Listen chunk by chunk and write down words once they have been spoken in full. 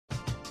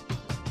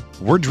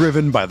We're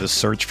driven by the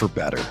search for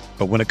better.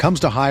 But when it comes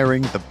to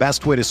hiring, the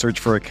best way to search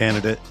for a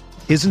candidate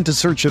isn't to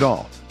search at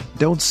all.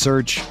 Don't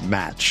search,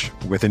 match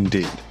with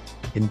Indeed.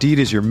 Indeed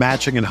is your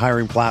matching and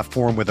hiring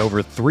platform with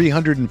over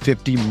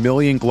 350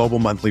 million global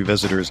monthly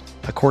visitors,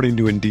 according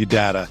to Indeed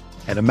data,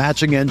 and a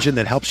matching engine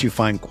that helps you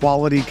find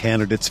quality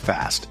candidates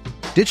fast.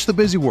 Ditch the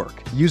busy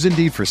work. Use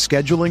Indeed for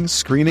scheduling,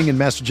 screening, and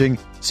messaging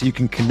so you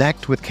can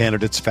connect with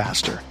candidates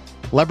faster.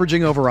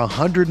 Leveraging over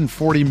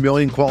 140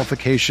 million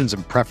qualifications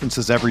and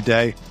preferences every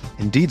day,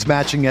 Indeed's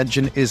matching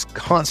engine is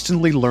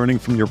constantly learning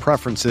from your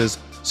preferences,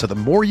 so the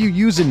more you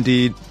use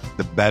Indeed,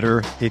 the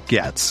better it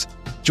gets.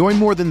 Join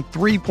more than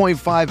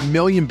 3.5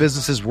 million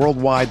businesses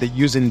worldwide that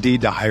use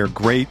Indeed to hire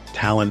great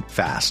talent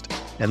fast.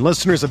 And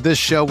listeners of this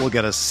show will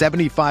get a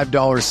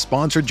 $75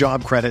 sponsored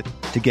job credit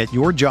to get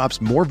your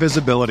jobs more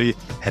visibility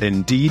at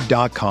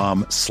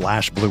Indeed.com/Blue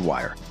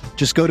Wire.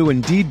 Just go to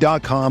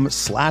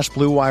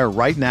Indeed.com/Blue Wire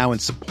right now and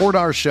support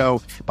our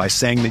show by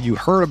saying that you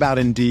heard about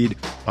Indeed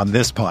on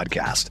this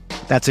podcast.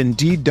 That's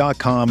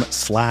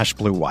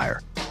Indeed.com/Blue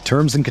Wire.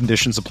 Terms and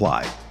conditions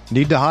apply.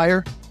 Need to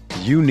hire?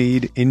 You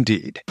need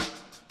Indeed.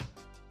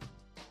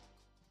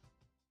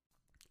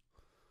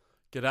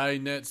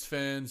 G'day Nets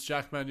fans,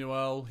 Jack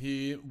Manuel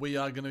here. We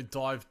are going to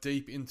dive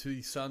deep into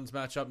the Suns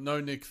matchup.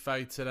 No Nick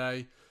Fay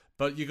today,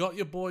 but you got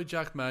your boy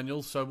Jack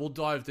Manuel, so we'll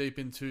dive deep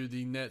into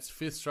the Nets'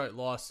 fifth straight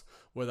loss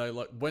where they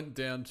went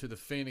down to the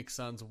Phoenix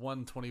Suns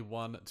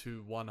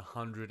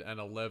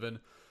 121-111.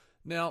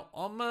 Now,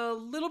 I'm a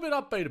little bit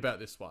upbeat about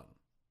this one.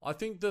 I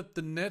think that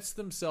the Nets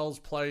themselves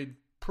played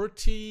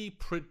pretty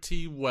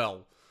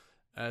well,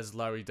 as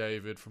Larry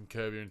David from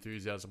Curb Your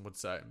Enthusiasm would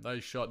say.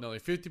 They shot nearly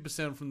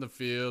 50% from the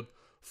field,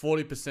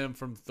 40%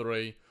 from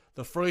three.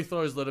 The free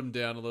throws let them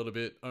down a little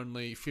bit,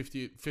 only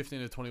 15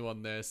 to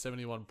 21 there,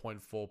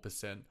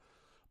 71.4%.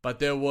 But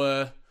there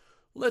were,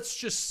 let's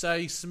just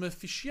say, some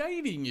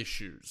officiating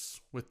issues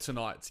with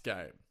tonight's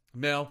game.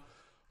 Now,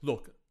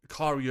 look,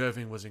 Kyrie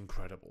Irving was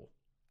incredible.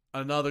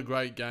 Another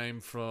great game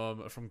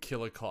from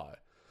Killer Kai.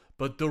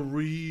 But the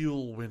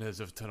real winners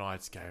of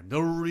tonight's game,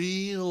 the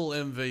real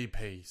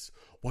MVPs,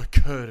 were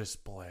Curtis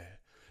Blair,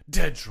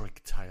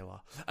 Dedrick Taylor,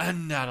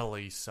 and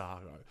Natalie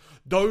Sargo.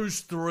 Those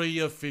three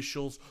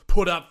officials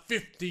put up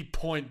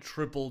 50-point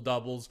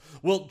triple-doubles.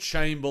 Wilt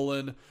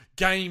Chamberlain,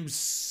 Game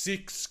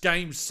 6,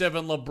 Game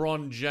 7,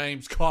 LeBron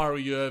James,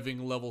 Kyrie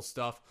Irving level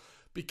stuff,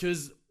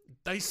 because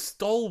they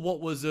stole what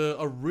was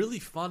a really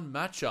fun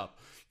matchup.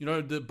 You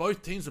know,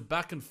 both teams are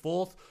back and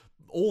forth.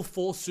 All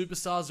four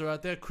superstars are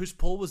out there. Chris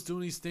Paul was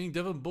doing his thing.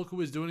 Devin Booker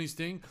was doing his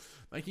thing,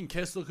 making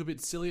Kess look a bit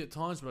silly at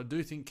times, but I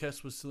do think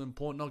Kess was still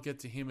important. I'll get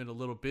to him in a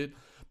little bit.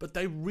 But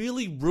they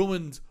really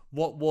ruined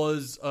what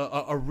was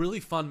a really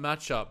fun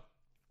matchup.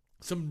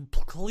 Some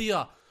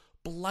clear,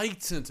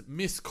 blatant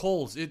missed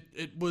calls.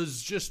 It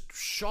was just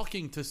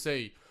shocking to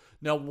see.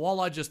 Now, while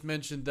I just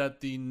mentioned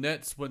that the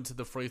Nets went to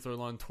the free throw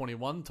line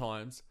 21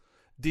 times,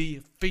 the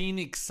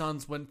Phoenix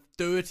Suns went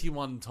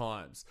 31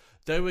 times.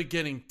 They were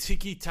getting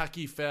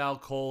ticky-tacky foul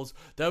calls.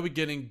 They were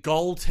getting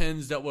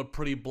goaltends that were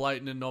pretty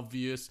blatant and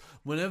obvious.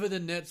 Whenever the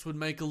Nets would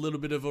make a little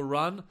bit of a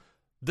run,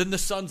 then the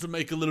Suns would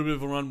make a little bit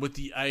of a run with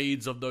the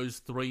aids of those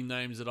three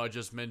names that I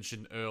just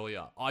mentioned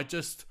earlier.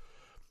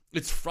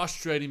 It's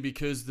frustrating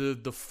because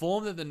the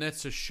form that the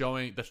Nets are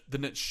showing, that the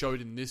Nets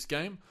showed in this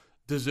game,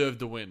 deserved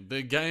the win.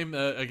 The game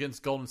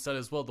against Golden State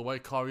as well, the way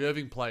Kyrie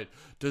Irving played,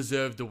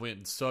 deserved the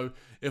win. So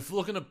if we're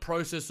looking at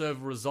process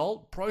over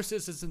result,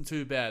 process isn't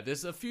too bad.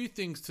 There's a few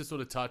things to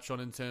sort of touch on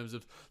in terms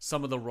of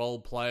some of the role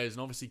players,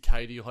 and obviously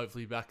KD will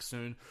hopefully be back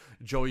soon.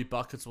 Joey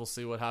Buckets, we'll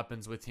see what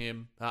happens with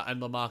him,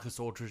 and LaMarcus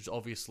Aldridge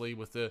obviously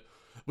with the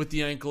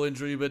ankle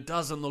injury, but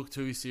doesn't look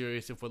too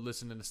serious if we're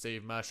listening to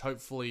Steve Nash.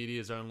 Hopefully it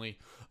is only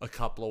a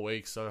couple of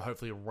weeks, so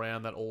hopefully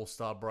around that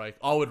All-Star break,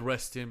 I would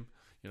rest him.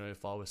 You know,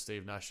 if I was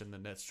Steve Nash and the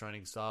Nets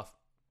training staff,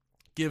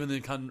 given the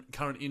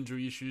current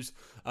injury issues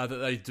that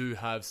they do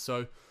have.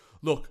 So,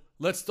 look,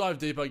 let's dive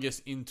deep, I guess,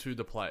 into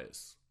the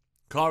players.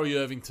 Kyrie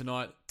Irving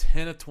tonight,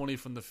 10 of 20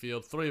 from the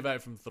field, 3 of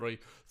 8 from 3,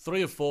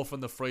 3 of 4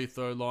 from the free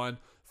throw line,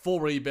 4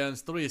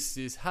 rebounds, 3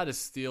 assists, had a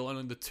steal,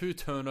 and the 2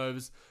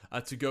 turnovers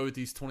to go with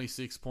these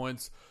 26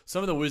 points.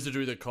 Some of the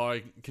wizardry that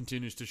Kyrie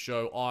continues to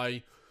show,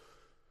 I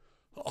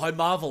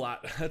marvel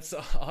at.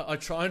 I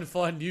try and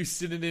find new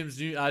synonyms,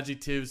 new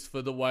adjectives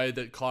for the way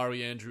that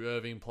Kyrie Andrew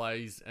Irving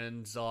plays,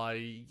 and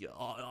I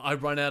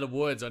run out of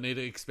words. I need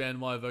to expand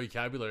my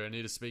vocabulary. I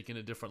need to speak in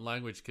a different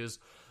language, because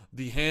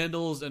the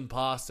handles and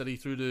pass that he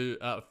threw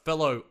to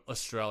fellow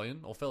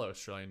Australian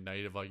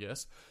native, I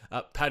guess,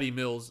 Patty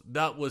Mills,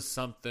 that was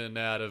something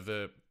out of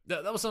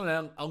that was something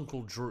out of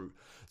Uncle Drew.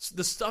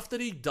 The stuff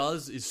that he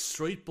does is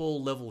street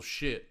ball level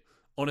shit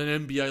on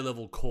an NBA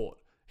level court.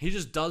 He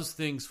just does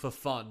things for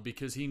fun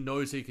because he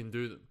knows he can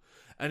do them.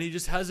 And he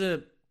just has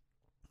an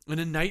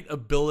innate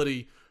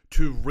ability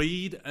to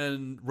read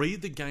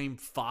the game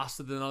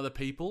faster than other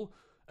people.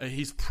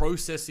 His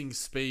processing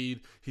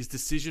speed, his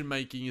decision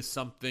making is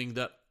something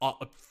that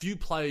a few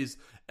players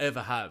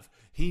ever have.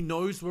 He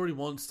knows where he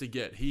wants to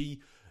get.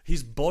 He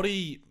his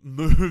body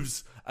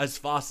moves as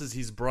fast as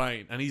his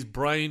brain, and his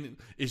brain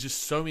is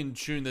just so in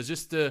tune. There's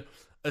just a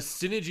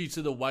synergy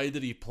to the way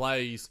that he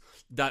plays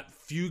that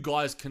few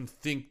guys can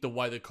think the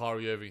way that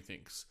Kyrie Irving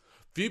thinks.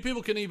 Few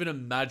people can even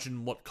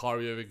imagine what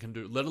Kyrie Irving can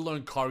do, let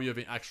alone Kyrie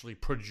Irving actually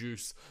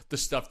produce the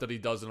stuff that he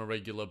does on a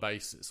regular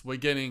basis. We're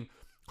getting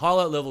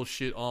highlight level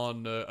shit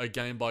on a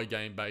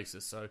game-by-game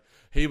basis. So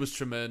he was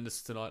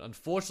tremendous tonight.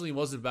 Unfortunately, he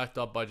wasn't backed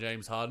up by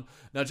James Harden.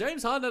 Now,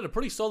 James Harden had a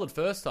pretty solid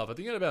first half. I think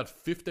he had about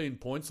 15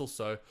 points or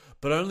so,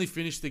 but only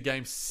finished the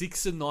game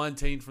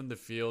 6-19 from the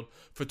field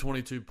for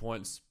 22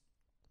 points.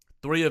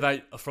 3 of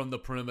 8 from the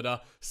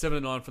perimeter, 7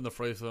 of 9 from the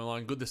free throw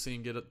line. Good to see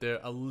him get it there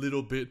a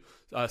little bit.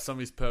 Some of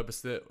his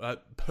purpose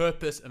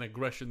and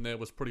aggression there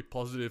was pretty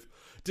positive.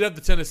 Did have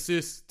the 10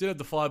 assists, did have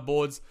the 5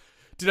 boards,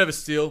 did have a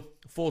steal,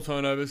 4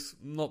 turnovers.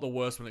 Not the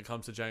worst when it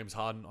comes to James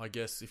Harden, I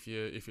guess, if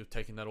you're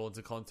taking that all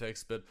into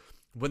context. But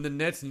when the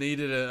Nets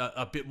needed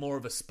a bit more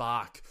of a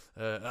spark,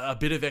 a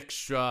bit of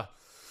extra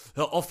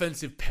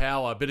offensive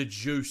power, a bit of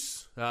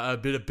juice, a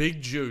bit of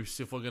big juice,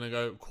 if we're going to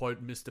go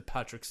quote Mr.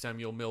 Patrick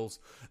Samuel Mills,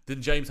 then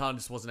James Harden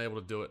just wasn't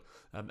able to do it.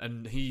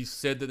 And he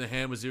said that the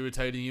hand was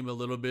irritating him a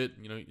little bit.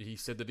 You know, he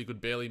said that he could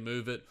barely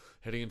move it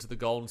heading into the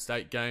Golden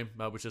State game,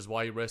 which is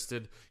why he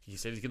rested. He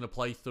said he's going to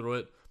play through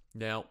it.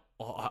 Now,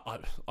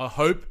 I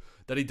hope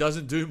that he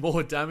doesn't do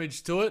more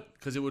damage to it,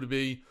 because it would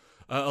be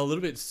a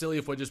little bit silly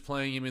if we're just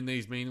playing him in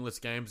these meaningless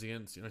games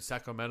against, you know,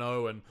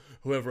 Sacramento and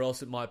whoever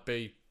else it might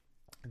be.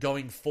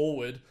 Going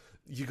forward,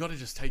 you got to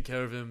just take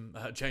care of him,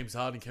 James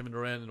Harden, Kevin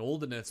Durant, and all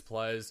the Nets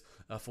players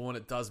for when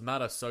it does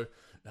matter. So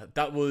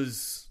that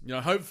was, you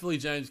know, hopefully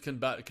James can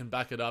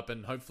back it up,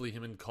 and hopefully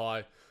him and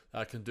Kai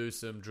can do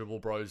some dribble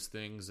bros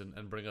things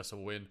and bring us a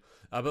win.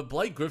 But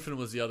Blake Griffin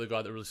was the other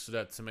guy that really stood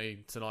out to me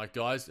tonight,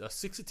 guys.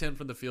 6 of 10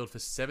 from the field for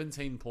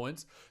 17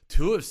 points.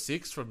 2 of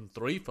 6 from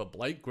 3 for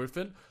Blake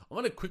Griffin. I'm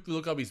going to quickly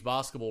look up his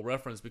basketball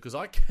reference, because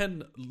I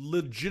can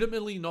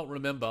legitimately not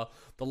remember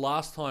the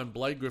last time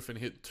Blake Griffin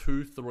hit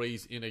 2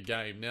 threes in a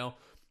game. Now,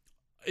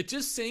 it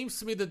just seems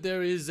to me that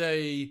there is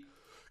a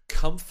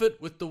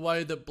comfort with the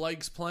way that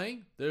Blake's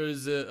playing. There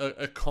is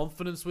a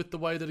confidence with the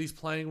way that he's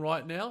playing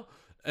right now.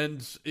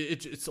 And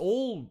it's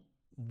all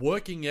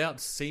working out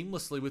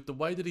seamlessly with the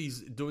way that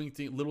he's doing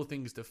little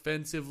things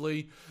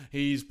defensively.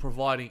 He's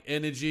providing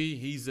energy.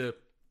 He's a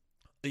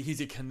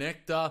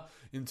connector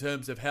in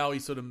terms of how he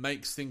sort of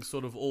makes things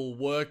sort of all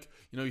work.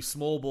 You know, his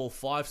small ball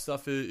 5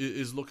 stuff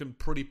is looking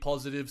pretty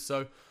positive.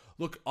 So,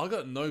 look, I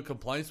got no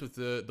complaints with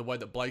the way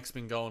that Blake's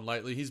been going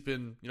lately. He's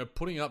been, you know,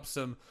 putting up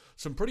some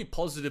pretty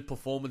positive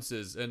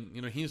performances, and,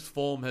 you know, his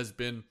form has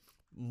been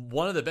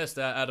one of the best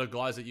out of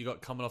guys that you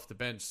got coming off the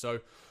bench. So,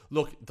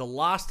 look, the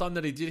last time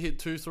that he did hit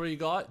 2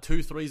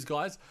 threes,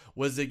 guys,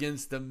 was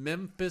against the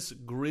Memphis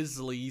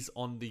Grizzlies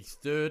on the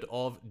 3rd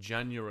of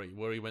January,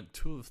 where he went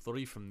 2 of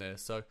 3 from there.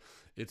 So,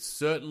 it's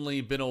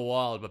certainly been a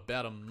while,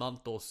 about a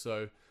month or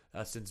so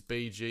since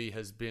BG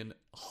has been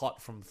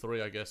hot from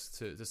 3, I guess,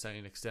 to say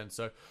an extent.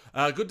 So,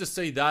 good to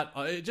see that.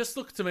 It just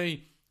looked to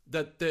me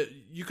that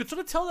you could sort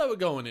of tell they were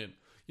going in.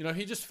 You know,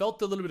 he just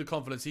felt a little bit of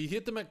confidence. He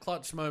hit them at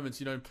clutch moments,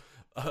 you know.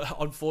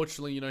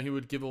 Unfortunately, you know, he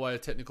would give away a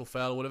technical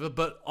foul or whatever,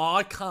 but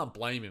I can't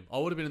blame him. I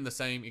would have been in the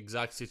same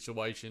exact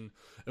situation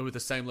and with the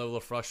same level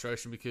of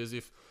frustration, because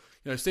if,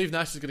 you know, Steve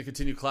Nash is going to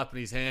continue clapping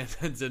his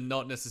hands and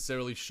not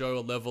necessarily show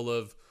a level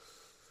of,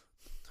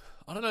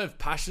 I don't know if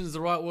passion is the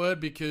right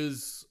word,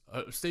 because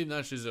Steve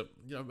Nash is a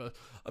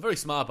very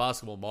smart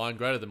basketball mind,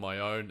 greater than my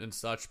own and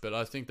such, but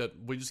I think that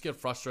we just get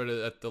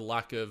frustrated at the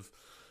lack of,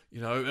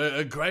 you know,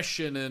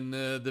 aggression and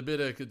the bit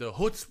of the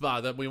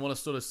chutzpah that we want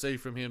to sort of see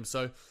from him.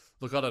 So,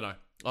 look, I don't know.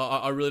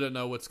 I really don't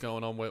know what's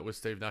going on with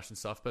Steve Nash and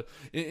stuff. But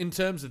in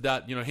terms of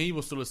that, you know, he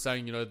was sort of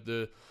saying, you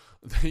know,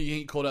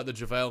 he called out the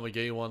JaVale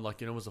McGee one,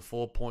 like, you know, it was a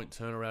 4-point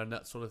turnaround,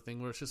 that sort of thing,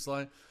 where it's just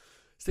like,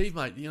 Steve,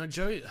 mate, you know,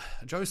 Joe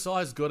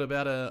Tsai's got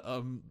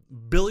about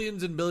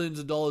billions and billions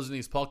of dollars in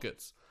his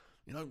pockets.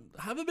 You know,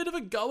 have a bit of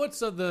a go at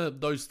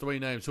those 3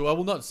 names, who I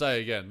will not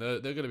say again. They're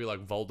going to be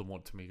like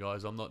Voldemort to me,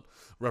 guys. I'm not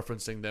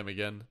referencing them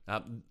again.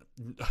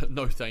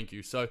 No, thank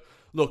you. So,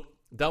 look,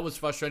 that was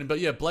frustrating. But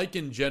yeah, Blake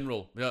in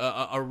general,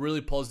 a really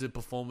positive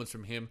performance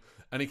from him.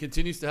 And he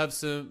continues to have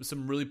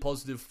some really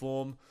positive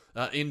form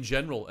in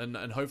general. And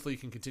hopefully he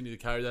can continue to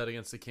carry that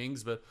against the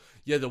Kings. But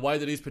yeah, the way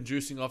that he's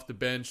producing off the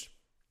bench,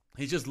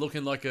 he's just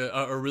looking like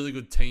a really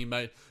good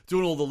teammate,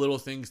 doing all the little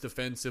things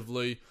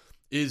defensively,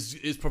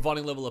 is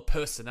providing level of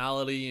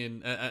personality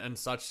and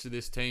such to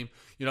this team.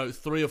 You know,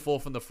 3 or 4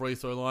 from the free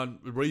throw line,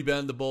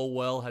 rebounded the ball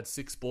well, had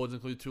 6 boards,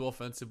 including 2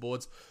 offensive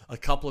boards, a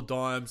couple of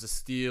dimes, a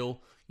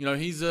steal. You know,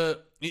 he's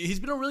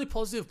been a really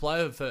positive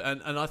player,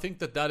 and I think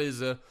that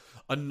is a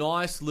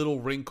nice little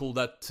wrinkle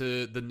that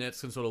the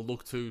Nets can sort of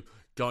look to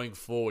going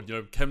forward.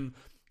 You know,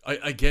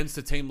 against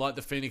a team like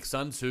the Phoenix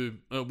Suns, who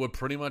were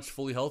pretty much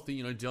fully healthy.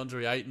 You know,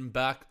 DeAndre Ayton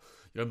back.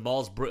 You know,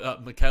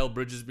 Mikal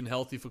Bridges has been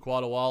healthy for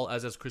quite a while,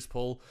 as has Chris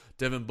Paul.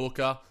 Devin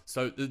Booker.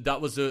 So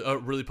that was a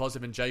really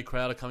positive, and Jay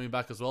Crowder coming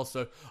back as well.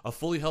 So a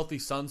fully healthy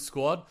Suns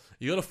squad.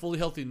 You got a fully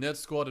healthy Nets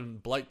squad,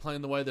 and Blake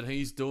playing the way that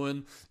he's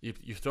doing.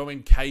 You throw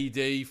in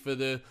KD for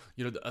the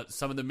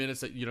some of the minutes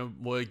that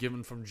were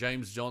given from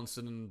James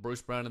Johnson and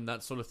Bruce Brown and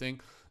that sort of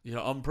thing.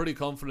 I'm pretty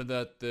confident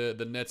that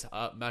the Nets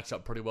match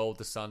up pretty well with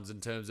the Suns in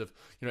terms of,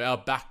 our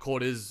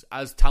backcourt is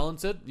as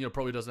talented.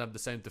 Probably doesn't have the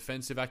same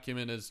defensive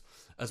acumen as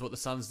what the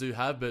Suns do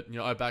have, but,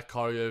 I back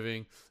Kyrie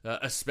Irving,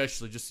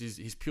 especially just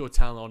his pure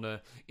talent on an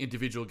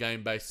individual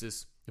game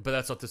basis. But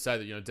that's not to say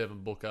that,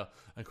 Devin Booker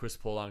and Chris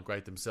Paul aren't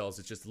great themselves.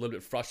 It's just a little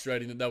bit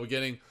frustrating that they were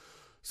getting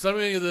so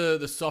many of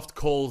the soft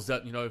calls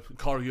that,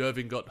 Kyrie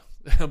Irving got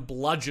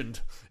bludgeoned,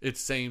 it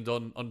seemed,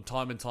 on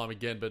time and time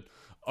again, but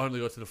only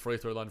got to the free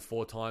throw line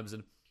 4 times.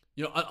 And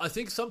I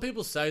think some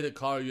people say that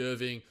Kyrie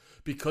Irving,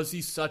 because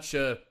he's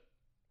so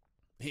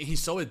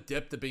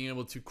adept at being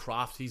able to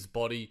craft his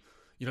body,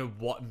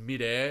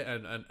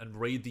 midair and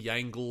read the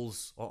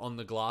angles on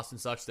the glass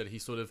and such, that he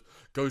sort of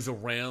goes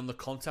around the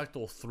contact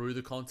or through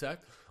the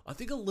contact. I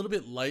think a little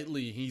bit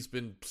lately he's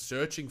been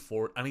searching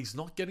for it and he's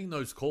not getting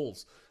those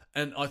calls.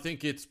 And I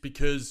think it's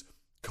because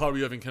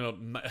Kyrie Irving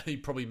he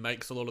probably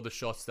makes a lot of the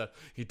shots that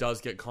he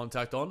does get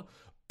contact on.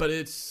 But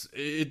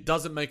it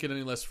doesn't make it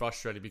any less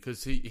frustrating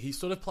because he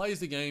sort of plays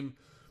the game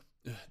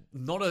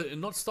not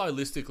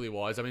stylistically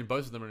wise. I mean,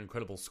 both of them are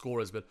incredible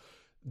scorers, but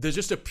there's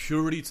just a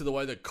purity to the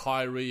way that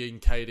Kyrie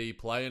and KD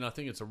play, and I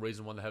think it's a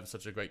reason why they have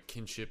such a great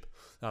kinship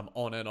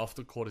on and off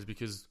the court is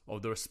because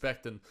of the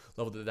respect and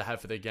level that they have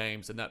for their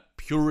games, and that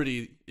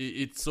purity.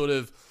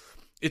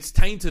 It's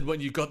tainted when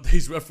you've got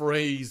these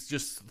referees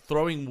just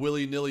throwing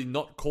willy-nilly,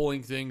 not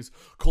calling things,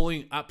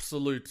 calling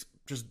absolute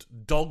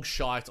just dog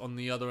shite on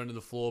the other end of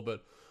the floor.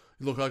 But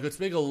look, I could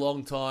speak a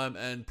long time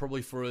and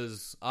probably for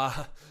as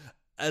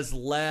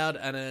loud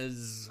and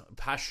as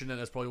passionate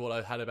as probably what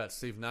I had about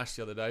Steve Nash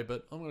the other day,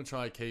 but I'm going to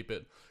try and keep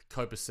it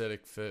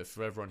copacetic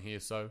for everyone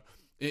here. So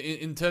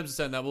in terms of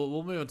saying that,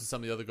 we'll move on to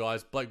some of the other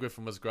guys. Blake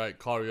Griffin was great.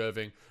 Kyrie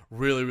Irving,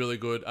 really, really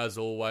good as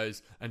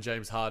always. And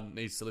James Harden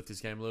needs to lift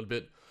his game a little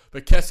bit.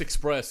 But Kess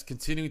Express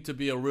continuing to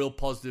be a real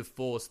positive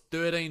force.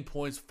 13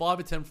 points, 5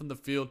 of 10 from the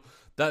field.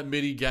 That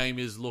midi game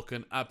is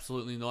looking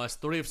absolutely nice.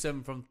 3 of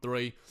 7 from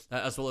 3,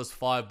 as well as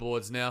 5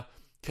 boards. Now,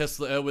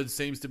 Kessler Edwards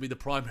seems to be the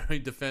primary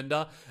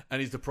defender,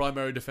 and he's the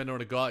primary defender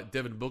on a guy,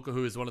 Devin Booker,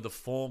 who is one of the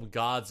form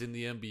guards in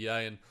the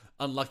NBA, and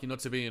unlucky not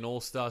to be an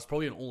all-star. It's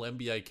probably an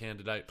all-NBA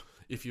candidate,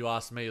 if you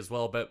ask me as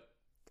well. But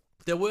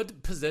there were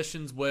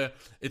possessions where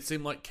it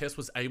seemed like Kess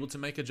was able to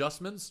make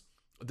adjustments.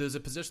 There's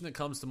a possession that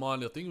comes to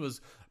mind, I think it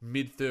was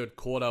mid-third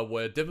quarter,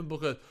 where Devin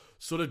Booker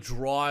sort of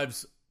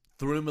drives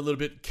through him a little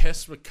bit.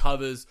 Kess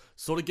recovers,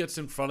 sort of gets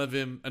in front of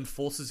him and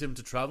forces him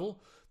to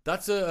travel.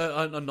 That's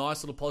a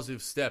nice little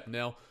positive step.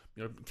 Now,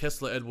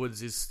 Kessler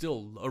Edwards is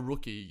still a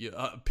rookie,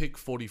 pick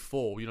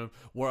 44.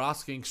 We're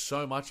asking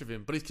so much of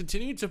him, but he's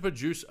continuing to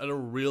produce at a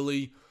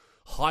really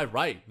high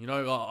rate.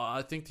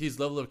 I think his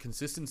level of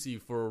consistency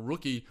for a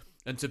rookie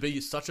and to be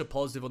such a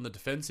positive on the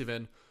defensive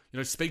end,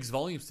 speaks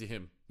volumes to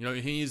him.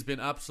 He has been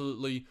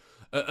absolutely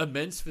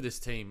immense for this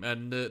team,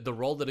 and the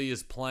role that he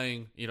is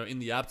playing, in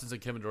the absence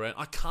of Kevin Durant,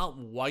 I can't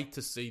wait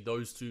to see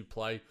those two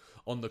play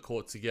on the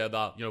court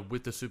together,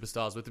 with the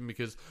superstars with him,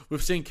 because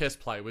we've seen Kess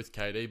play with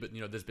KD, but,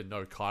 there's been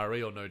no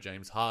Kyrie or no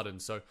James Harden,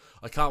 so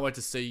I can't wait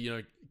to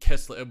see,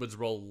 Kessler Edwards'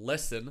 role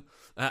lessen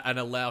and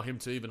allow him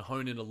to even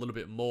hone in a little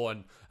bit more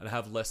and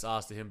have less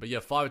asked to him. But yeah,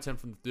 5 of 10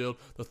 from the field.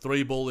 The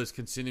 3-ball is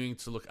continuing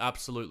to look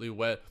absolutely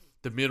wet.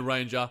 The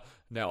mid-ranger,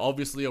 now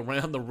obviously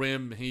around the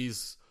rim,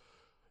 his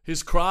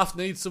craft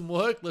needs some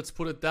work, let's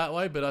put it that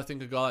way, but I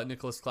think a guy like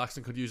Nicholas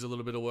Claxton could use a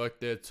little bit of work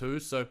there too.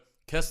 So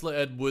Kessler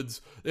Edwards,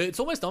 it's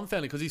almost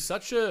unfounded because he's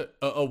such a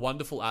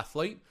wonderful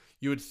athlete.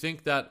 You would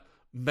think that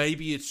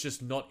maybe it's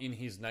just not in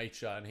his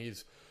nature, and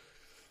he's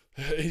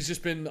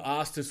just been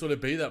asked to sort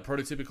of be that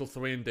prototypical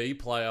 3-and-D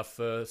player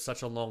for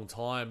such a long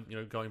time,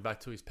 going back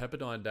to his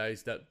Pepperdine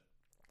days, that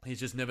he's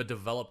just never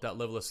developed that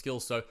level of skill.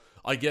 So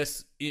I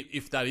guess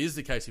if that is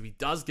the case, if he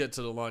does get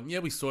to the line, yeah,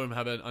 we saw him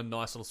have a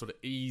nice little sort of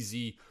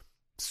easy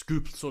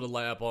scoop sort of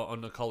layup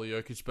on Nikola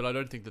Jokic, but I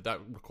don't think that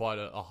required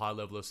a high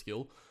level of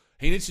skill.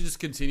 He needs to just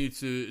continue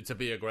to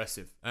be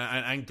aggressive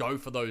and go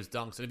for those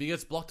dunks. And if he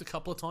gets blocked a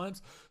couple of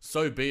times,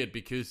 so be it,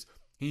 because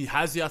he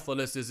has the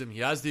athleticism, he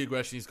has the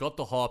aggression, he's got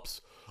the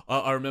hops.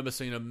 I remember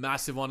seeing a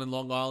massive one in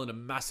Long Island, a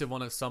massive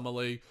one at Summer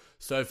League.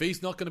 So if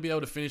he's not going to be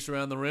able to finish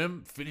around the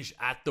rim, finish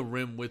at the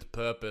rim with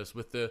purpose,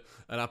 with an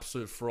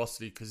absolute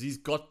ferocity, because he's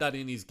got that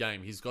in his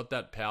game. He's got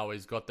that power,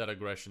 he's got that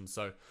aggression.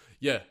 So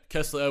yeah,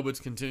 Kessler Edwards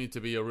continued to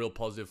be a real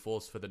positive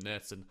force for the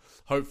Nets, and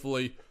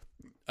hopefully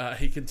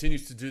he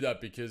continues to do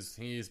that because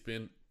he has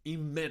been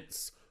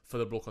immense for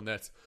the Brooklyn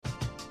Nets.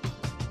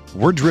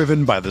 We're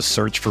driven by the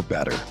search for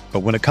better. But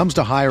when it comes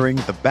to hiring,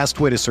 the best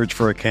way to search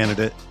for a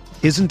candidate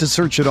isn't to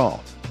search at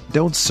all.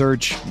 Don't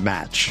search,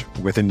 match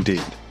with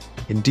Indeed.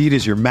 Indeed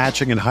is your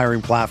matching and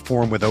hiring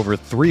platform with over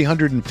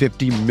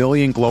 350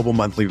 million global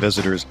monthly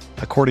visitors,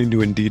 according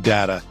to Indeed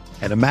data,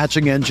 and a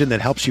matching engine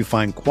that helps you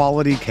find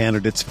quality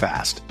candidates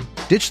fast.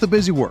 Ditch the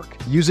busy work.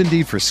 Use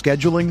Indeed for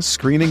scheduling,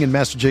 screening, and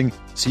messaging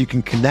so you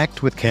can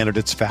connect with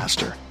candidates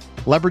faster.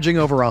 Leveraging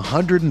over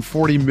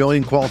 140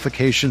 million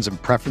qualifications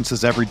and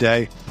preferences every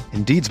day,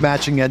 Indeed's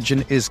matching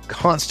engine is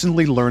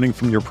constantly learning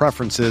from your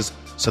preferences,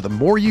 so the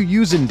more you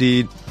use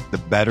Indeed, the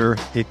better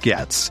it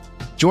gets.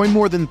 Join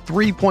more than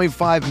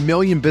 3.5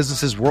 million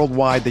businesses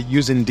worldwide that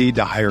use Indeed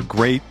to hire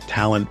great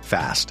talent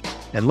fast.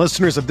 And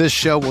listeners of this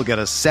show will get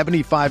a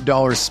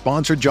 $75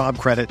 sponsored job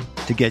credit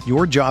to get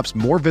your jobs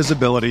more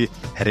visibility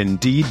at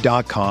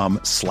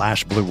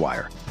Indeed.com/Blue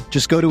Wire.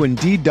 Just go to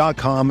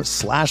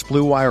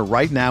Indeed.com/Blue Wire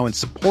right now and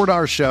support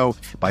our show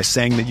by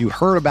saying that you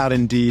heard about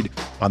Indeed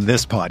on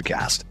this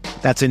podcast.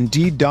 That's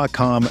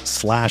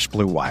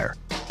Indeed.com/Blue Wire.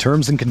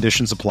 Terms and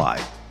conditions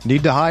apply.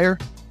 Need to hire?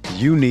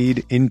 You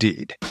need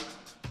Indeed.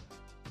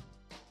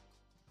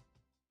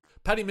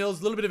 Patty Mills,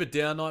 a little bit of a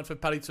down night for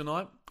Patty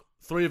tonight.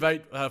 3 of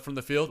 8 from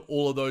the field,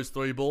 all of those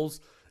 3 balls.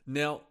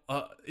 Now,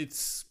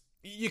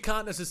 you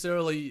can't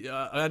necessarily,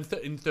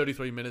 in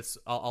 33 minutes,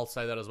 I'll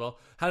say that as well.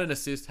 Had an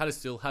assist, had a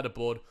steal, had a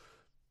board.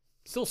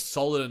 Still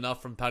solid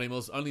enough from Patty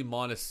Mills, only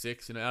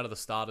 -6. Out of the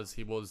starters,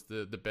 he was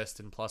the best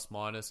in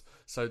plus-minus.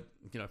 So,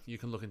 you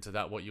can look into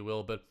that what you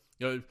will. But,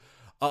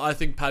 I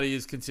think Patty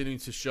is continuing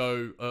to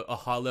show a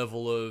high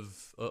level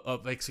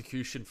of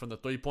execution from the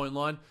three-point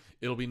line.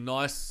 It'll be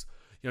nice.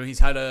 He's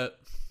had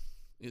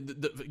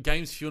the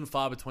games few and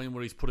far between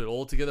where he's put it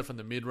all together from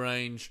the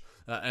mid-range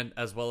and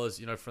as well as,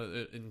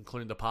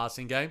 including the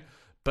passing game.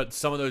 But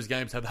some of those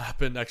games have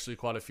happened actually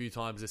quite a few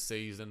times this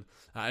season.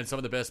 And some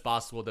of the best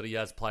basketball that he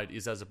has played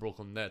is as a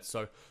Brooklyn Nets.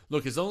 So,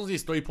 look, as long as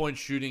his three-point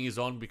shooting is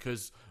on,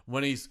 because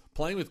when he's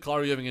playing with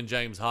Kyrie Irving and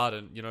James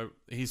Harden,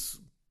 he's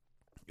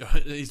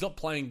not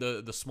playing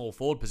the small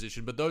forward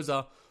position, but those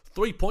are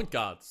 3-point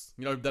guards,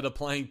 that are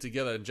playing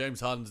together. And James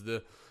Harden's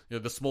the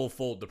small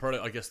forward, the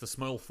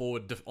small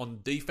forward on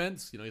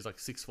defense. He's like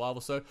 6'5"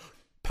 or so.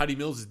 Patty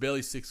Mills is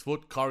barely 6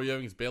 foot. Kyrie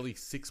Irving is barely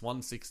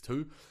 6'1",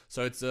 6'2".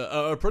 So it's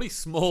a pretty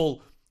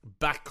small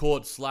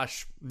backcourt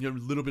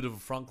 / little bit of a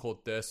front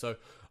court there. So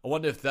I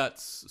wonder if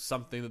that's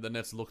something that the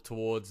Nets look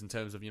towards in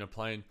terms of,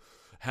 playing,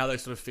 how they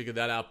sort of figure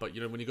that out. But,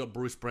 when you got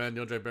Bruce Brown,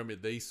 DeAndre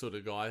Bembry, these sort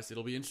of guys,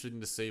 it'll be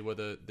interesting to see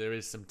whether there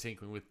is some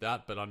tinkering with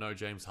that. But I know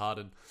James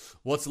Harden,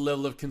 what's the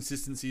level of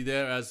consistency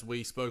there, as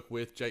we spoke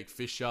with Jake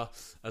Fisher,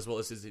 as well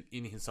as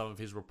in some of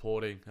his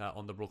reporting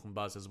on the Brooklyn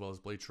Buzz, as well as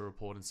Bleacher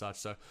Report and such.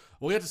 So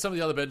we'll get to some of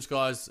the other bench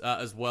guys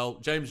as well.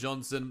 James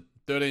Johnson,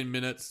 13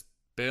 minutes,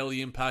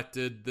 barely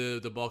impacted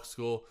the box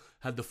score,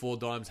 had the 4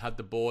 dimes, had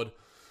the board.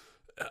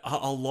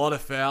 A lot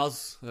of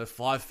fouls,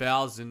 5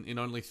 fouls in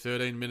only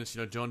 13 minutes.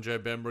 John Joe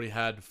Bembry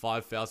had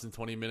 5 fouls in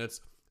 20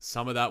 minutes.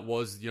 Some of that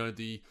was,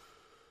 the,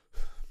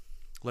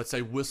 let's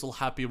say,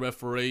 whistle-happy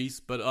referees.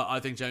 But I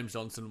think James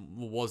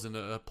Johnson wasn't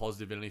a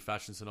positive in any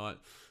fashion tonight.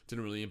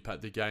 Didn't really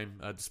impact the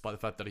game, despite the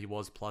fact that he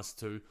was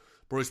 +2.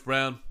 Bruce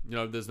Brown,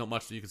 there's not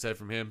much that you can say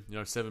from him.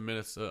 7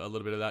 minutes, a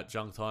little bit of that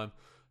junk time.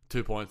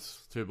 2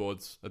 points, 2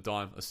 boards, a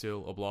dime, a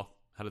steal, a block,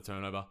 had a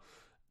turnover.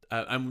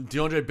 And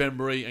DeAndre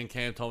Bembry and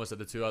Cam Thomas are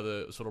the 2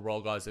 other sort of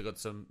role guys that got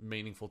some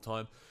meaningful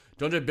time.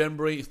 DeAndre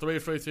Bembry, 3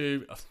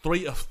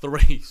 of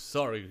 3.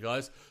 Sorry,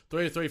 guys.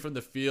 3 of 3 from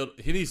the field.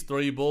 Hit his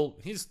 3 ball.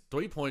 His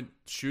 3-point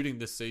shooting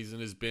this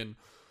season has been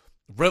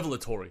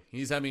revelatory.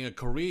 He's having a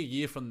career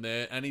year from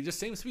there, and he just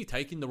seems to be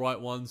taking the right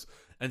ones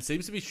and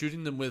seems to be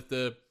shooting them with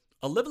a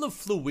level of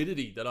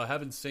fluidity that I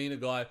haven't seen a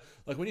guy.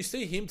 Like, when you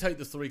see him take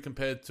the 3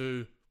 compared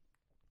to,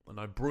 I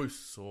know,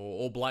 Bruce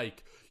or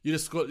Blake, you're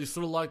sort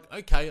of like,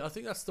 okay, I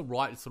think that's the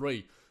right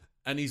 3.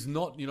 And he's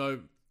not,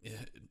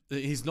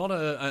 he's not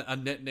a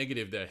net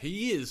negative there.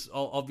 He is,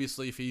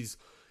 obviously, if he's,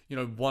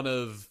 one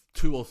of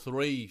 2 or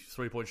 3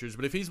 3-point shooters.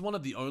 But if he's one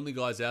of the only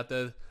guys out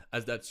there,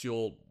 as that's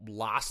your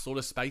last sort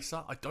of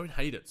spacer, I don't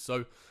hate it.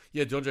 So,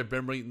 yeah, DeAndre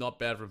Bembry, not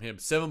bad from him.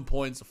 7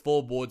 points,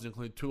 4 boards,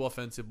 including 2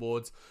 offensive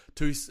boards,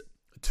 2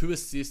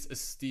 assists, a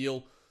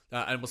steal,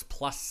 and was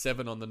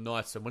 +7 on the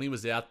night. So when he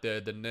was out there,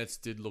 the Nets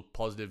did look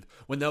positive.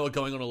 When they were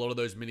going on a lot of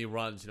those mini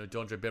runs,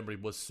 DeAndre Bembry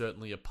was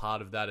certainly a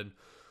part of that. And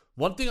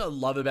one thing I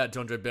love about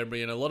DeAndre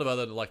Bembry, and a lot of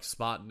other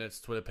smart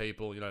Nets Twitter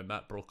people,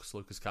 Matt Brooks,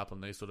 Lucas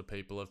Kaplan, these sort of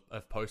people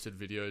have posted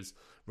videos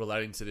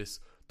relating to this.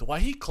 The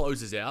way he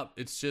closes out,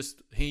 it's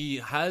just, he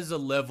has a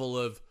level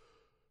of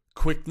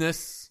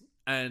quickness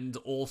and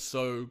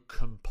also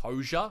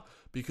composure,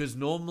 because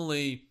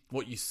normally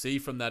what you see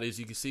from that is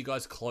you can see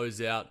guys close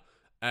out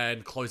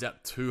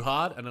too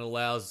hard, and it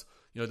allows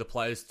the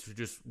players to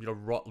just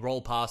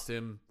roll past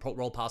him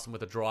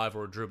with a drive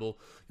or a dribble.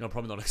 I'm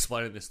probably not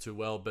explaining this too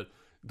well, but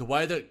the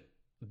way that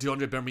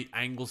DeAndre Bembry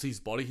angles his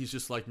body, he's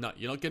just like, no,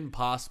 you're not getting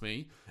past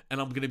me, and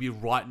I'm going to be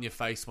right in your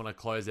face when I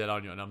close out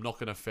on you, and I'm not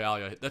going to foul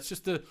you. That's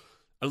just a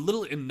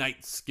little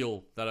innate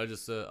skill that I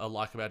just I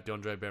like about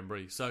DeAndre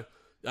Bembry. So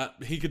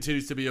he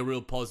continues to be a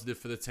real positive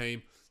for the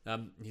team.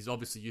 He's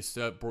obviously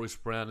usurped Bruce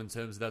Brown in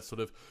terms of that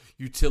sort of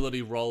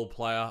utility role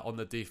player on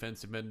the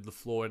defensive end of the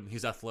floor, and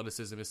his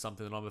athleticism is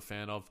something that I'm a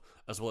fan of,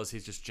 as well as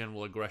his just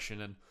general aggression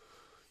and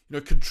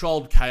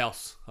controlled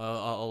chaos.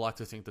 I like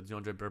to think that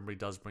DeAndre Bembry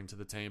does bring to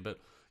the team. But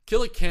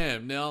Killer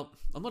Cam. Now,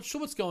 I'm not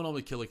sure what's going on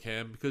with Killer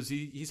Cam because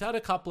he's had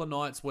a couple of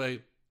nights where,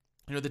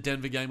 the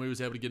Denver game where he was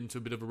able to get into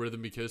a bit of a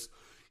rhythm because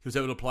he was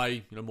able to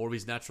play, more of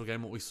his natural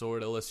game, what we saw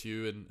at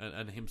LSU,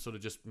 and him sort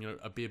of just,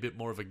 be a bit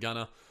more of a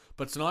gunner.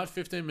 But tonight,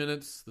 15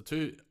 minutes, the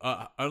two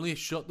only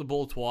shot the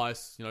ball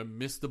twice,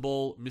 missed the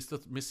ball,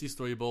 missed his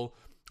 3 ball.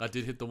 I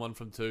did hit the 1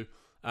 from 2,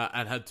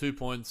 and had 2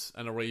 points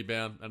and a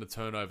rebound and a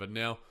turnover.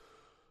 Now,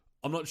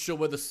 I'm not sure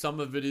whether some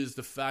of it is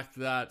the fact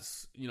that,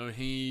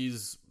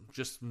 he's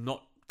just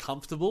not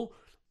comfortable,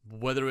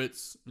 whether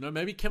it's,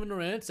 maybe Kevin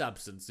Durant's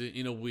absence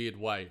in a weird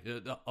way.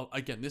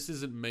 Again, this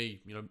isn't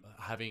me,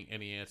 having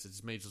any answers.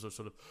 It's me just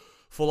sort of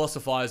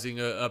philosophizing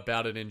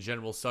about it in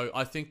general. So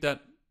I think that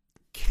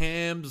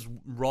Cam's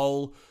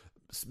role,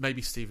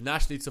 maybe Steve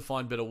Nash needs to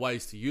find better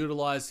ways to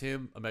utilize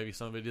him, or maybe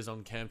some of it is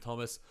on Cam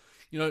Thomas.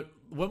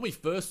 When we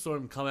first saw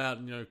him come out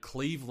in,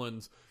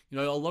 Cleveland,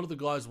 a lot of the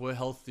guys were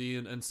healthy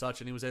and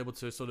such, and he was able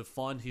to sort of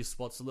find his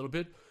spots a little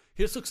bit.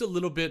 He just looks a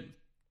little bit,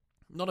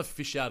 not a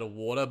fish out of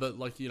water, but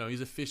like,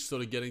 he's a fish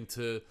sort of getting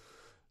to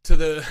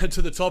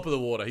the top of the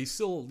water. He's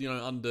still,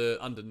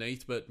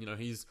 underneath, but,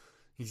 he's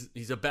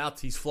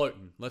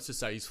floating. Let's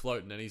just say he's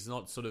floating, and he's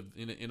not sort of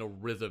in a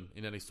rhythm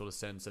in any sort of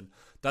sense. And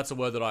that's a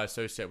word that I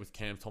associate with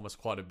Cam Thomas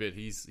quite a bit.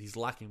 He's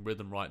lacking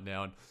rhythm right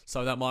now, and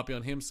some of that might be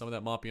on him, some of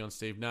that might be on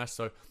Steve Nash.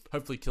 So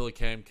hopefully Killer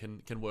Cam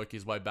can work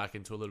his way back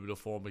into a little bit of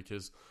form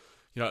because,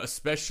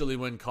 especially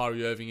when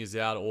Kyrie Irving is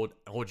out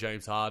or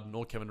James Harden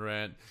or Kevin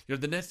Durant,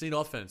 the Nets need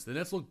offense. The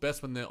Nets look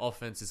best when their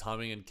offense is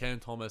humming, and Cam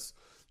Thomas,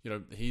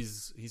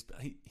 he's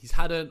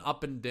had an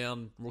up and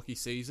down rookie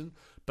season,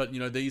 but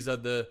these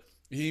are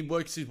he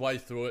works his way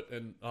through it,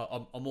 and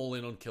I'm all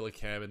in on Killer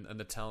Cam and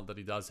the talent that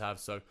he does have.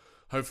 So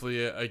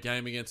hopefully a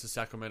game against the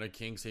Sacramento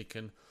Kings, he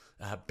can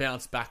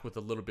bounce back with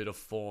a little bit of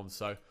form.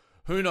 So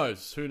who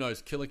knows?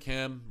 Killer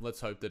Cam,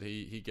 let's hope that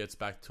he gets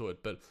back to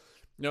it. But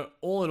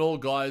all in all,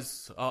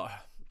 guys, I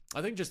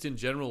think just in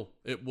general,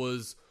 it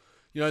was,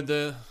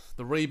 the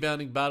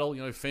rebounding battle.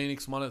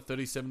 Phoenix won at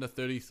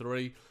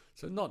 37-33,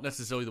 so not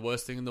necessarily the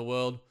worst thing in the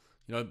world.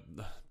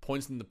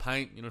 Points in the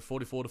paint,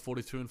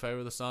 44-42 in favor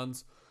of the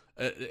Suns.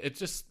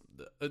 It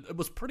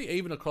was pretty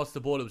even across the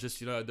board. It was just,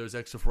 those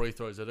extra free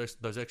throws,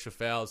 those extra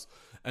fouls,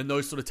 and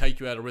those sort of take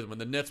you out of rhythm. When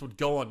the Nets would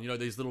go on,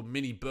 these little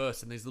mini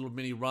bursts and these little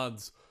mini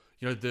runs,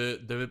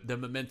 the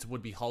momentum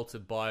would be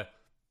halted by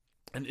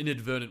an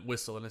inadvertent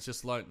whistle. And it's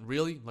just like,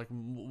 really? Like,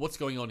 what's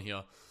going on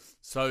here?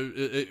 So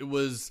it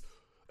was,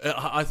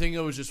 I think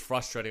it was just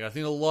frustrating. I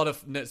think a lot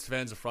of Nets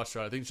fans are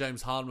frustrated. I think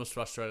James Harden was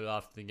frustrated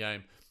after the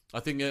game. I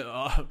think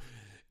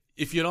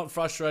if you're not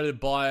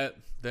frustrated by it,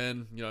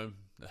 then,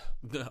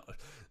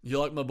 you're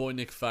like my boy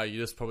Nick Fay.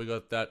 You just probably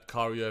got that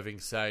Kyrie Irving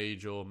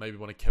sage, or maybe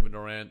one of Kevin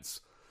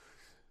Durant's.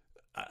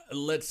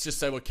 Let's just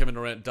say what Kevin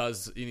Durant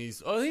does in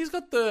his... he's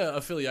got the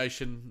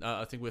affiliation,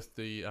 I think, with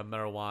the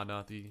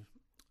marijuana,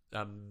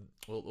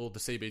 or the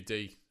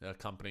CBD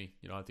company.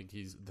 I think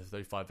the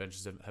 35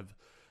 Ventures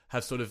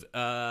have sort of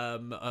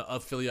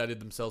affiliated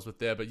themselves with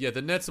there. But yeah,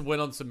 the Nets have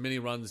went on some mini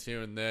runs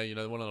here and there.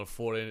 They went on a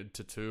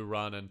 14-2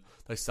 run, and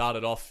they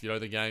started off,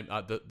 the game,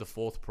 the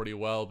fourth pretty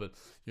well, but,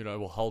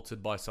 were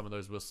halted by some of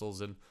those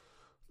whistles. And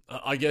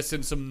I guess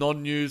in some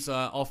non-news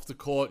off the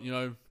court,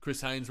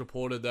 Chris Haynes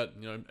reported that,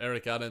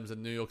 Eric Adams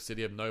and New York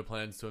City have no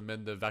plans to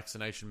amend the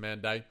vaccination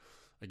mandate.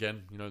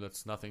 Again,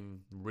 that's nothing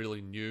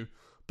really new.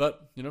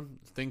 But,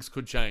 things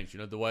could change.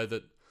 The way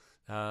that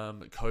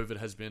COVID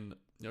has been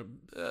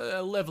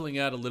leveling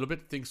out a little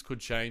bit, things could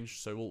change.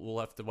 So we'll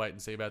have to wait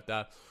and see about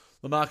that.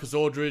 LaMarcus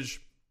Aldridge,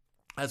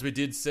 as we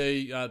did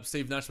see,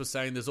 Steve Nash was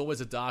saying there's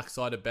always a dark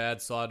side, a bad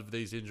side of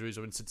these injuries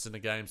or incidents in a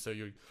game. So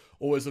you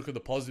always look at the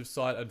positive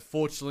side.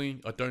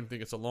 Unfortunately, I don't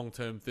think it's a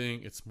long-term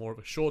thing. It's more of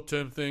a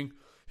short-term thing.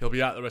 He'll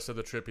be out the rest of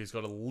the trip. He's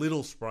got a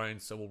little sprain,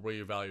 so we'll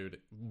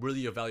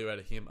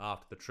reevaluate him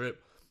after the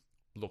trip.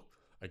 Look,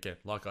 again,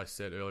 like I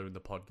said earlier in the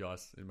pod,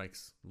 guys, it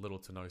makes little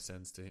to no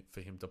sense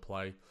for him to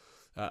play.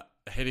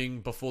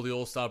 Heading before the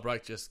All-Star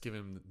break, just give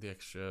him the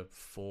extra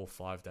 4 or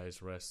 5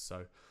 days rest.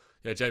 So,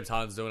 yeah, James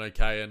Harden's doing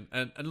okay.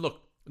 And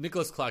look,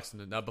 Nicholas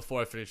Claxton, now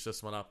before I finish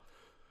this one up,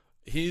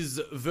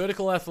 his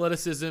vertical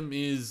athleticism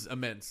is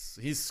immense.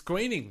 His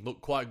screening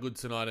looked quite good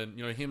tonight. And,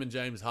 him and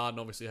James Harden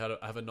obviously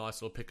have a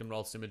nice little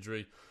pick-and-roll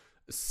synergy.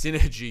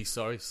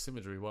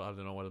 Well, I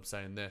don't know what I'm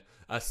saying there.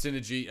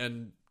 Synergy,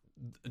 and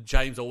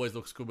James always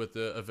looks good with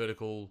a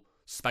vertical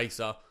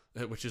spacer,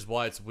 which is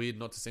why it's weird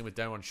not to see him with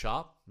Darren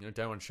Sharp.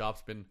 Darren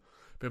Sharp's been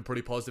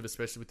pretty positive,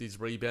 especially with his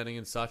rebounding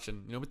and such.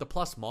 And, with the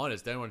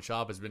plus-minus, Darren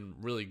Sharp has been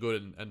really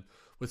good. And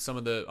with some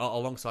of the,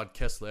 alongside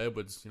Kessler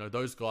Edwards,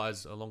 those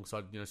guys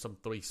alongside, some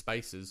 3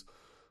 spaces,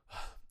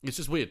 it's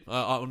just weird.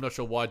 I'm not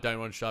sure why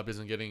Darren Sharp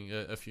isn't getting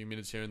a few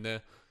minutes here and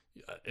there.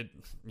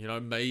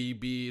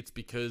 Maybe it's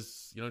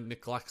because,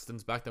 Nick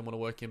Claxton's back. They want to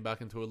work him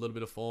back into a little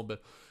bit of form.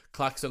 But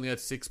Claxton only had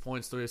 6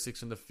 points, 3 or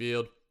 6 in the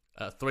field,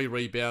 3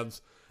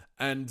 rebounds.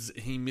 And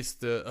he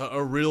missed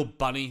a real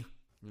bunny,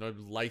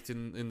 late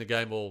in the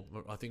game, or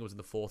I think it was in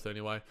the 4th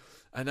anyway.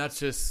 And that's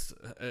just,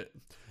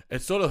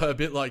 it's sort of a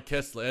bit like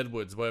Kessler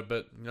Edwards,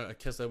 but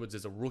Kessler Edwards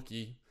is a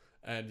rookie,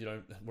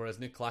 And, whereas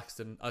Nick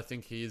Claxton, I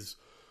think he's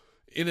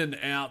in and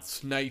out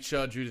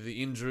nature due to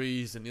the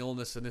injuries and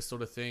illness and this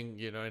sort of thing.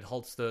 It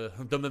halts the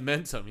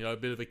momentum, a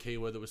bit of a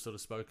keyword that was sort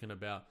of spoken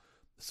about.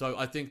 So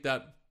I think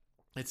that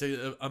it's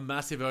a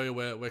massive area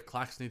where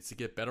Claxton needs to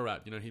get better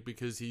at,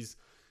 because he's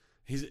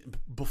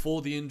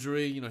before the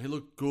injury, he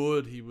looked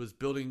good. He was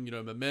building,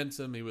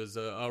 momentum. He was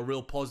a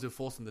real positive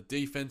force on the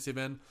defensive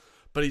end,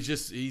 but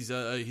he's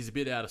a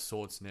bit out of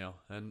sorts now.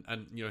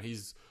 And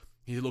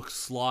he looks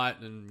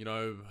slight, and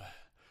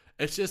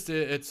it's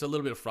a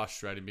little bit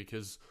frustrating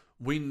because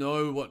we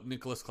know what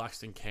Nicholas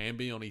Claxton can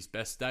be on his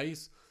best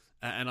days,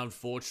 and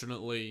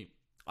unfortunately,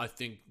 I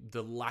think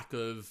the lack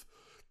of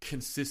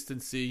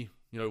consistency,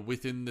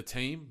 within the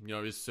team,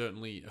 is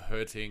certainly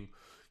hurting,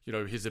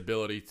 his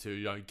ability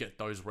to get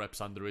those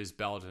reps under his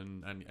belt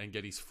and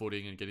get his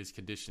footing and get his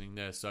conditioning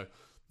there. So,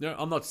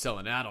 I'm not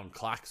selling out on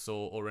Clax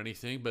or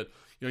anything, but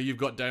you've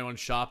got Day'Ron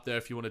Sharpe there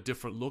if you want a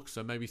different look,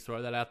 so maybe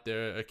throw that out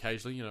there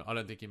occasionally. I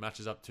don't think he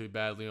matches up too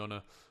badly on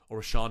a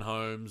Sean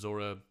Holmes or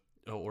a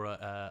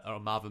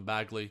Marvin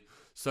Bagley.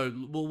 So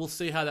we'll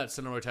see how that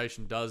center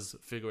rotation does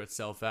figure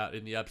itself out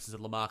in the absence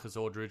of LaMarcus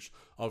Aldridge.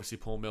 Obviously,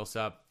 Paul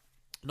Millsap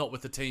not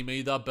with the team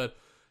either, but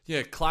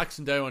yeah, Clax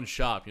and Day'Ron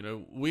Sharpe,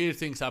 weird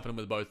things happening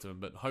with both of them,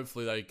 but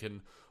hopefully they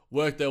can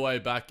work their way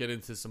back, get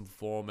into some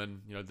form,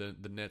 and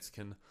the Nets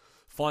can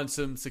find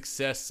some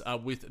success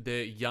with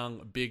their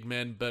young big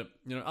men. But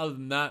other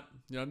than that,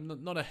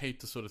 not a heap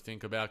to sort of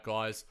think about,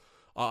 guys.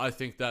 I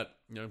think that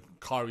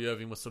Kyrie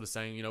Irving was sort of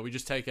saying, we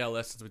just take our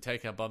lessons, we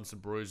take our bumps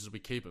and bruises, we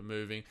keep it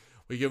moving,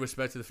 we give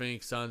respect to the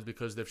Phoenix Suns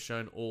because they've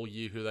shown all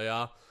year who they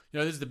are.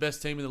 This is the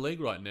best team in the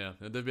league right now.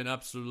 They've been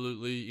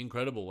absolutely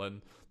incredible,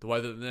 and the way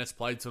that the Nets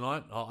played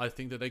tonight, I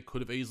think that they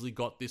could have easily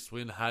got this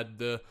win had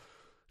the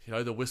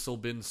whistle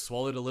been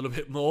swallowed a little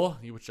bit more,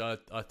 which I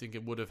think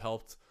it would have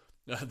helped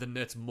the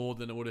Nets more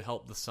than it would have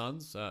helped the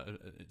Suns,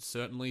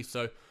 certainly.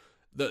 So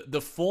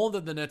the form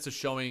that the Nets are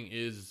showing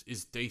is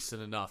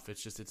decent enough.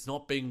 It's just it's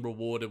not being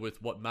rewarded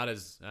with what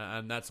matters,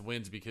 and that's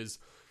wins, because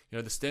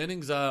the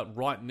standings are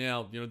right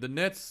now. The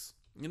Nets,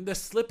 they're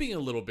slipping a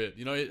little bit.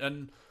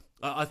 And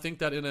I think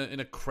that in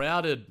a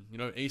crowded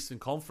Eastern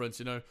Conference,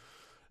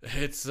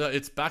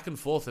 it's back and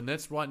forth. The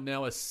Nets right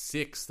now are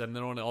 6th, and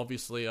they're on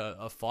obviously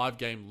a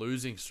 5-game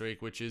losing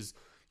streak, which is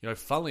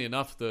funnily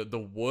enough,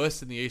 the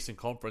worst in the Eastern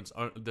Conference,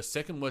 the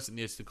second worst in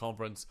the Eastern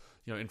Conference,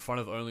 in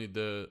front of only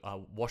the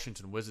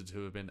Washington Wizards,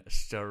 who have been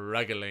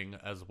struggling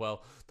as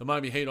well. The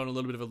Miami Heat on a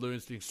little bit of a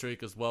losing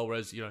streak as well,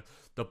 whereas,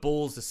 the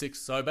Bulls, the 6th.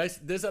 So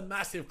basically, there's a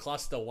massive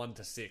cluster 1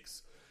 to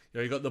 6.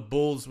 You got the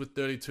Bulls with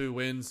 32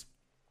 wins.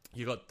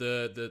 You got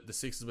the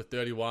Sixers with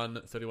 31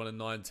 and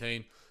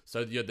 19.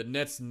 So the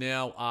Nets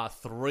now are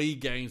 3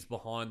 games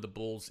behind the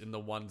Bulls in the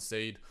 1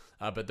 seed,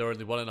 but they're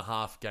only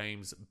 1.5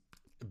 games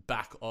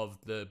back of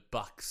the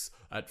Bucks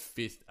at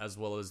 5th, as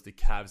well as the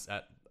Cavs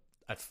at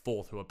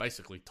 4th, who are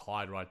basically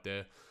tied right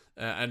there.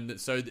 And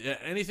so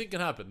anything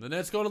can happen. The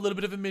Nets got a little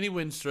bit of a mini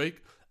win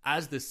streak,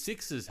 as the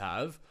Sixers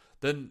have.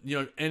 Then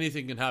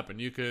anything can happen.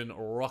 You can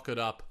rocket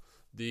up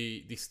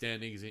the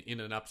standings in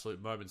an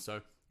absolute moment.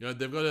 So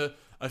they've got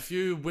a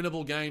few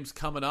winnable games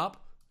coming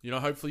up.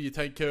 Hopefully you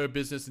take care of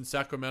business in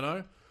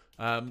Sacramento,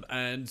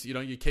 and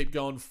you keep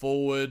going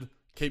forward.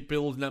 Keep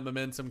building that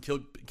momentum.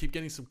 Keep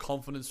getting some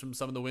confidence from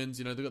some of the wins.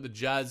 They've got the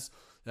Jazz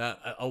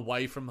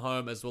away from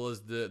home, as well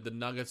as the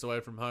Nuggets away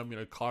from home.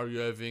 Kyrie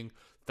Irving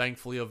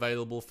thankfully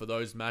available for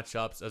those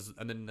matchups,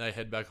 and then they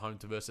head back home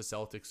to versus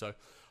Celtics. So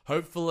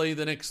hopefully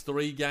the next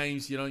 3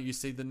 games, you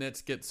see the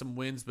Nets get some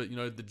wins, but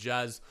the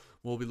Jazz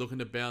will be looking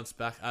to bounce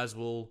back, as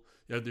will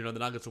the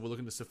Nuggets will be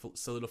looking to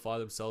solidify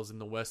themselves in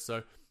the West.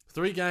 So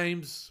 3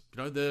 games,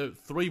 the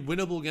 3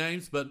 winnable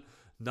games, but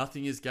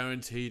nothing is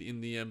guaranteed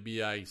in the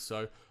NBA.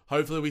 So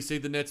hopefully we see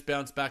the Nets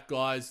bounce back,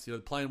 guys.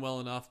 Playing well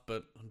enough,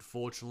 but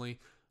unfortunately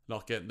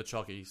not getting the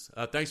chockies.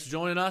 Thanks for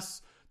joining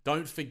us.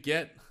 Don't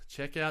forget,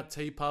 check out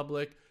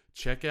TeePublic.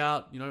 Check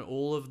out,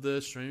 all of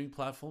the streaming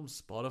platforms,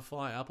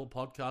 Spotify, Apple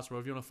Podcasts,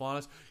 wherever you want to find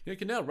us. You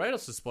can now rate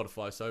us on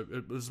Spotify. So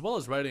as well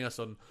as rating us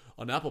on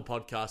Apple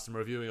Podcasts and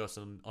reviewing us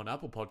on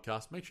Apple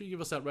Podcasts, make sure you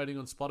give us that rating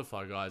on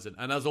Spotify, guys.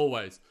 And as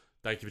always,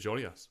 thank you for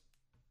joining us.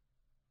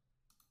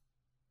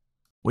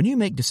 When you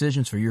make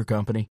decisions for your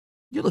company,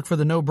 you look for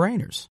the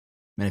no-brainers.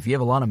 And if you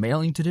have a lot of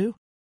mailing to do,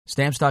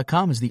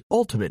 Stamps.com is the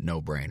ultimate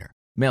no-brainer.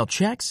 Mail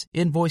checks,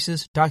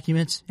 invoices,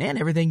 documents, and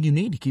everything you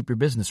need to keep your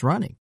business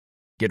running.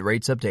 Get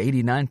rates up to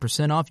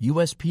 89% off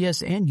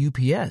USPS and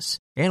UPS.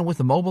 And with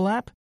the mobile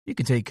app, you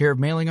can take care of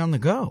mailing on the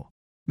go.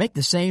 Make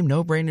the same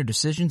no-brainer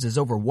decisions as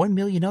over 1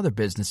 million other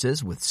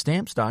businesses with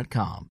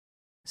Stamps.com.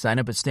 Sign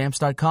up at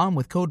Stamps.com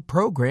with code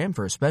PROGRAM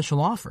for a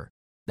special offer.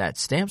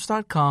 That's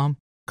Stamps.com,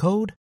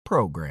 code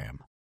PROGRAM.